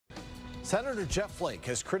Senator Jeff Flake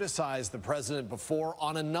has criticized the president before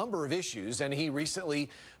on a number of issues, and he recently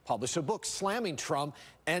published a book slamming Trump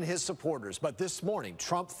and his supporters. But this morning,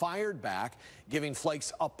 Trump fired back, giving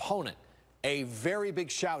Flake's opponent a very big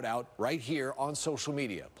shout out right here on social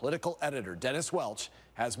media. Political editor Dennis Welch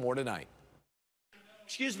has more tonight.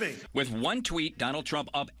 Excuse me. With one tweet, Donald Trump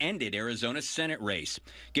upended Arizona's Senate race,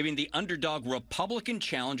 giving the underdog Republican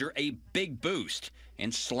challenger a big boost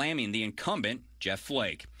and slamming the incumbent, Jeff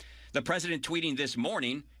Flake. The president tweeting this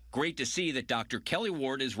morning, "Great to see that Dr. Kelli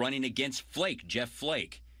Ward is running against Flake, Jeff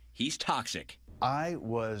Flake. He's toxic." I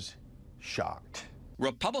was shocked.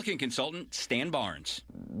 Republican consultant Stan Barnes.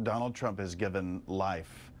 Donald Trump has given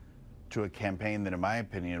life to a campaign that, in my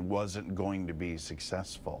opinion, wasn't going to be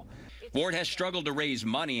successful. Ward has struggled to raise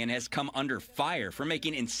money and has come under fire for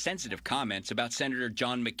making insensitive comments about Senator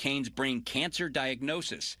John McCain's brain cancer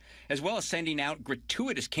diagnosis, as well as sending out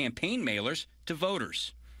gratuitous campaign mailers to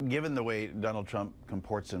voters. Given the way Donald Trump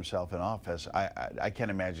comports himself in office, I can't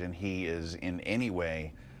imagine he is in any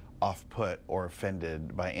way off-put or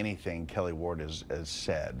offended by anything Kelli Ward has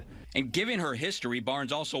said. And given her history,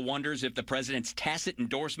 Barnes also wonders if the president's tacit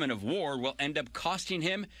endorsement of Ward will end up costing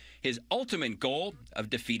him his ultimate goal of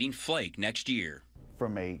defeating Flake next year.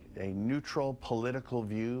 From a neutral political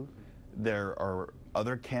view, there are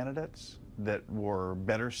other candidates that were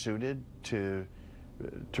better suited to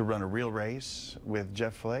run a real race with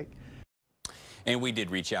Jeff Flake. And we did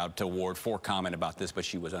reach out to Ward for comment about this, but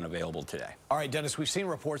she was unavailable today. All right, Dennis, we've seen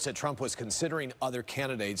reports that Trump was considering other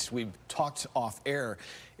candidates. We've talked off air.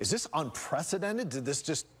 Is this unprecedented? Did this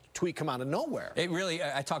just tweet come out of nowhere? It really,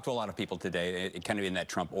 I talked to a lot of people today, kind of in that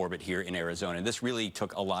Trump orbit here in Arizona, and this really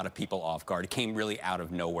took a lot of people off guard. It came really out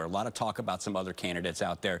of nowhere. A lot of talk about some other candidates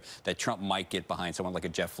out there that Trump might get behind, someone like a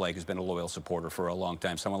Jeff Flake, who's been a loyal supporter for a long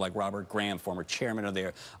time, someone like Robert Graham, former chairman of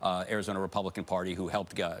the Arizona Republican Party, who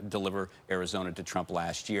helped deliver Arizona to Trump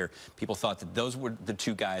last year. People thought that those were the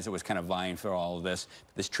two guys that was kind of vying for all of this.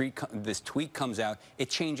 This tweet comes out. It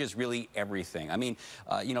changes really everything. I mean,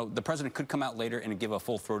 you know, the president could come out later and give a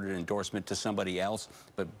full-throated endorsement to somebody else,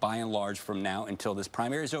 but by and large, from now until this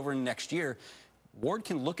primary is over next year, Ward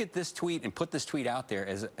can look at this tweet and put this tweet out there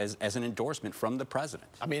as an endorsement from the president.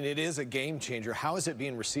 I mean, it is a game changer. How is it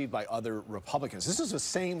being received by other Republicans? This is the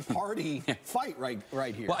same party fight right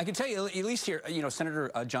here. Well, I can tell you, at least here, you know, Senator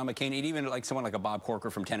John McCain, and even like someone like a Bob Corker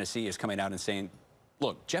from Tennessee is coming out and saying,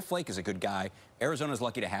 look, Jeff Flake is a good guy. Arizona's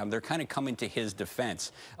lucky to have him. They're kind of coming to his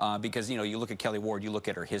defense because, you know, you look at Kelli Ward, you look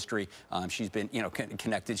at her history. She's been, you know,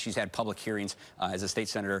 connected. She's had public hearings as a state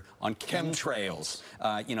senator on chemtrails.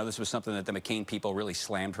 You know, this was something that the McCain people really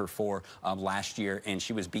slammed her for last year, and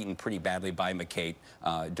she was beaten pretty badly by McCain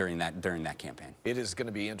during that campaign. It is going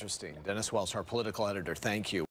to be interesting. Dennis Welch, our political editor, thank you.